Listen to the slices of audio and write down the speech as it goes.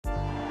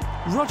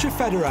Roger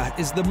Federer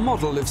is the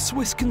model of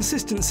Swiss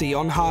consistency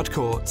on hard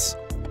courts.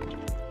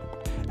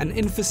 An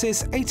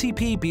Infosys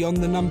ATP Beyond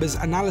the Numbers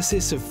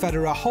analysis of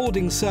Federer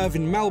holding serve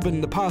in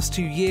Melbourne the past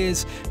 2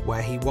 years,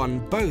 where he won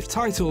both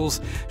titles,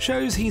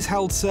 shows he's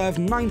held serve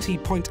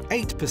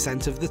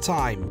 90.8% of the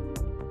time.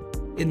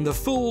 In the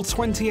full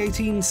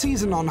 2018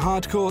 season on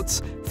hard courts,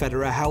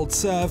 Federer held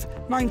serve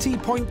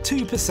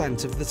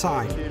 90.2% of the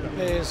time.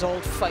 Here's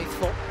Old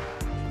Faithful.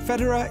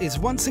 Federer is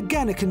once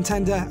again a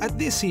contender at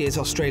this year's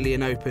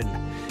Australian Open,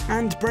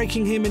 and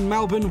breaking him in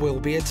Melbourne will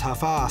be a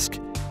tough ask.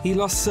 He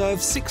lost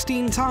serve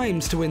 16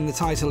 times to win the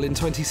title in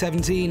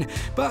 2017,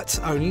 but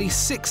only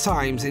 6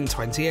 times in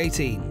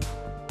 2018.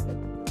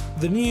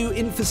 The new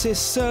Infosys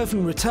serve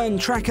and return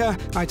tracker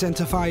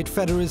identified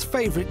Federer's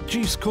favourite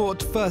juice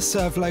court first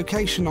serve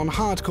location on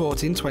hard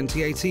court in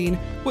 2018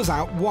 was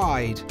out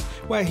wide,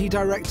 where he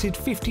directed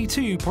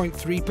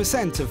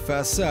 52.3% of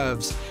first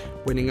serves,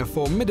 winning a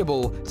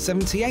formidable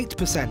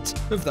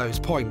 78% of those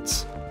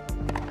points.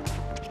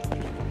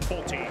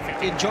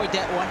 Enjoyed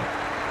that one.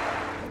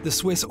 The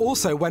Swiss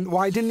also went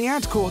wide in the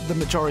ad court the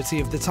majority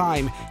of the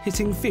time,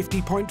 hitting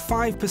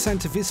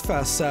 50.5% of his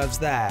first serves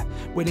there,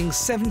 winning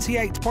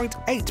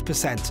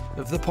 78.8%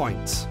 of the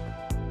points.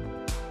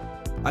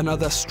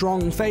 Another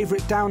strong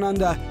favourite down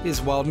under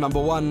is world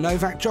number 1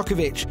 Novak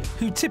Djokovic,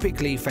 who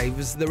typically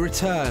favours the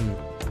return.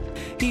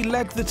 He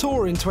led the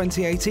tour in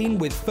 2018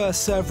 with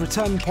first serve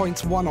return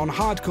points won on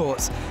hard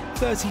courts,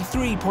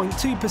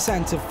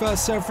 33.2% of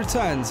first serve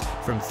returns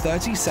from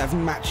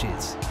 37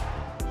 matches.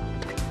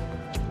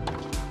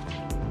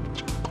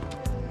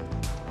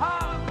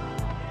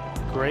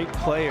 Great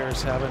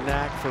players have a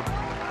knack for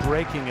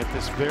breaking at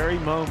this very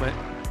moment.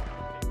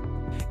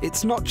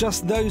 It's not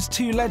just those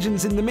two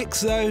legends in the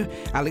mix though.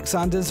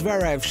 Alexander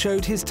Zverev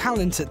showed his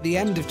talent at the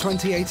end of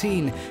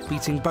 2018,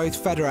 beating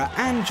both Federer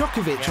and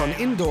Djokovic on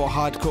indoor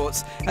hard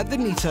courts at the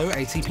Nitto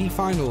ATP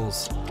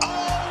Finals. Oh,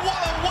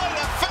 what a way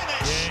to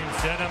finish!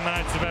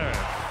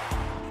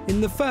 In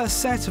the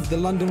first set of the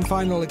London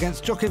final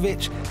against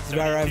Djokovic,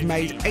 Zverev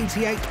made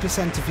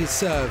 88% of his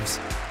serves,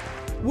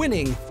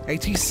 winning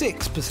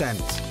 86%,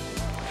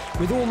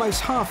 with almost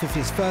half of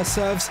his first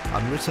serves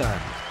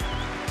unreturned.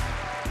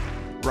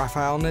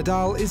 Rafael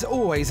Nadal is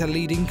always a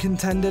leading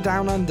contender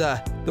down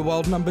under. The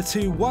world number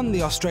 2 won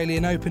the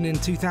Australian Open in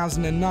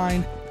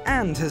 2009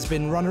 and has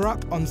been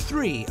runner-up on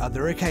 3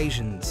 other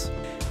occasions.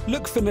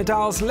 Look for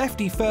Nadal's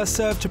lefty first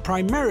serve to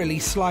primarily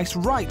slice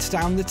right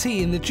down the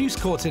tee in the juice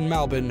court in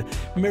Melbourne,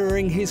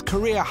 mirroring his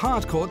career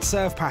hard court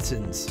serve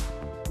patterns.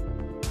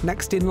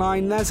 Next in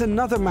line, there's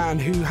another man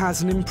who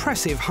has an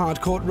impressive hard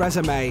court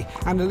resume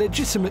and a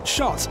legitimate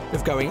shot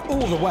of going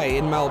all the way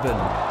in Melbourne.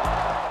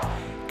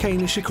 Kei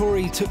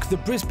Nishikori took the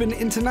Brisbane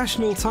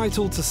International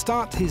title to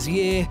start his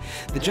year,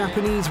 the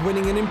Japanese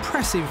winning an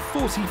impressive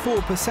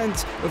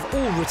 44% of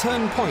all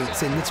return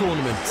points in the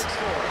tournament.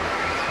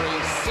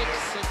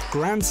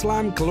 Grand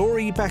Slam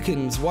glory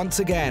beckons once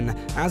again.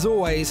 As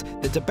always,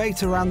 the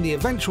debate around the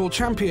eventual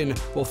champion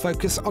will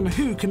focus on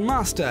who can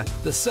master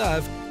the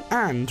serve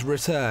and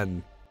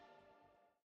return.